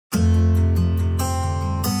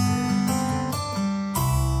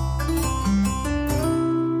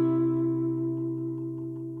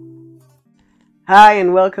Hi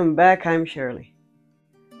and welcome back, I'm Shirley.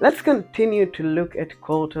 Let's continue to look at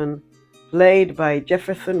Colton, played by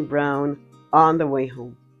Jefferson Brown, on the way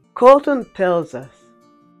home. Colton tells us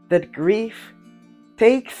that grief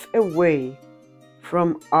takes away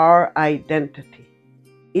from our identity.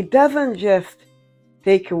 It doesn't just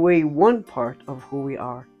take away one part of who we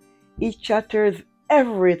are. It shatters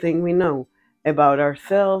everything we know about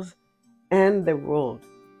ourselves and the world.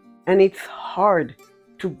 And it's hard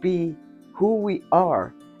to be who we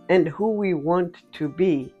are and who we want to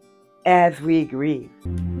be as we grieve.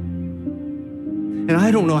 And I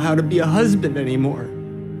don't know how to be a husband anymore.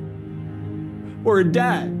 Or a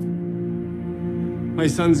dad. My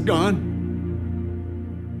son's gone.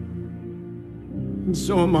 And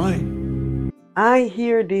so am I. I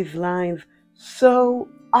hear these lines so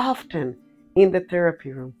often in the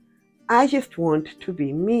therapy room. I just want to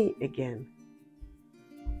be me again.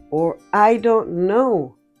 Or I don't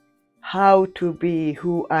know how to be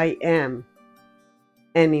who I am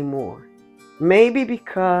anymore. Maybe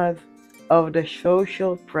because of the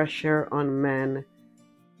social pressure on men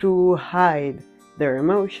to hide their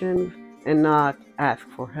emotions and not ask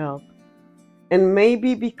for help. And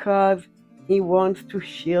maybe because he wants to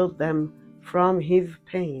shield them from his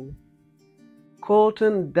pain.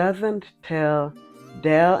 Colton doesn't tell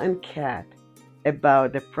Dell and Kat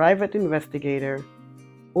about the private investigator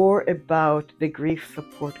or about the grief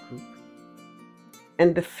support group.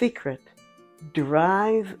 And the secret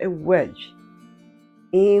drives a wedge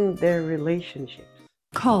in their relationships.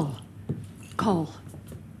 Cole,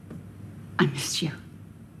 I missed you.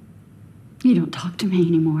 You don't talk to me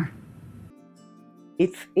anymore.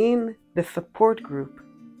 It's in the support group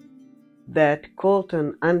that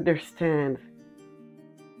Colton understands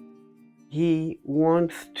he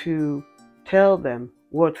wants to tell them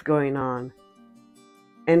what's going on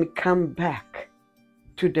and come back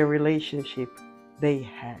to the relationship they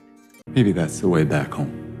had. Maybe that's the way back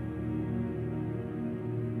home.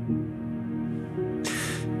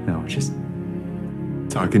 No, just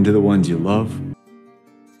talking to the ones you love.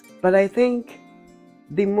 But I think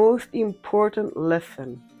the most important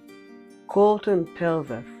lesson Colton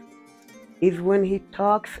tells us is when he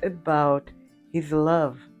talks about his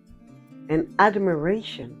love and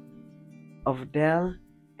admiration of Dell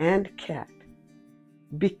and Kat,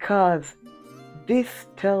 because this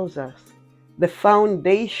tells us the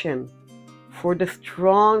foundation for the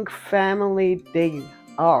strong family they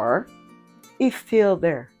are is still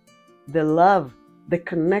there. The love, the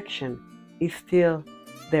connection is still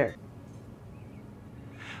there.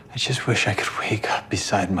 I just wish I could wake up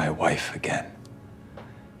beside my wife again.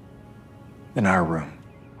 In our room.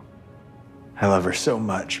 I love her so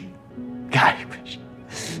much. God,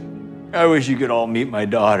 I wish you could all meet my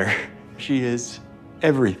daughter. She is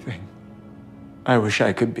everything I wish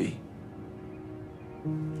I could be.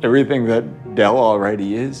 Everything that Dell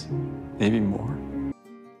already is, maybe more.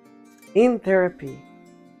 In therapy,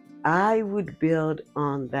 I would build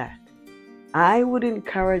on that. I would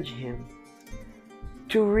encourage him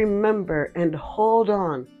to remember and hold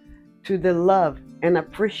on to the love and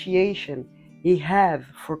appreciation he has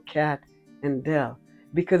for Kat and Dell,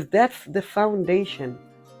 because that's the foundation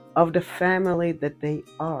of the family that they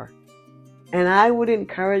are. And I would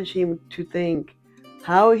encourage him to think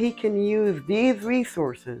how he can use these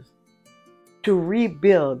resources to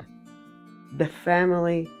rebuild the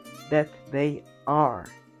family that they are.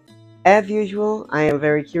 As usual, I am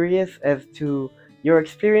very curious as to your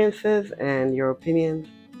experiences and your opinions.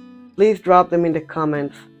 Please drop them in the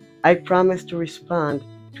comments. I promise to respond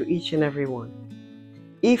to each and every one.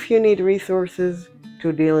 If you need resources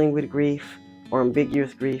to dealing with grief or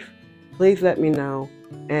ambiguous grief, please let me know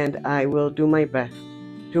and I will do my best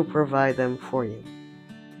to provide them for you.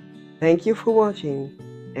 Thank you for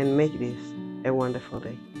watching and make this a wonderful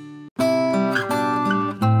day.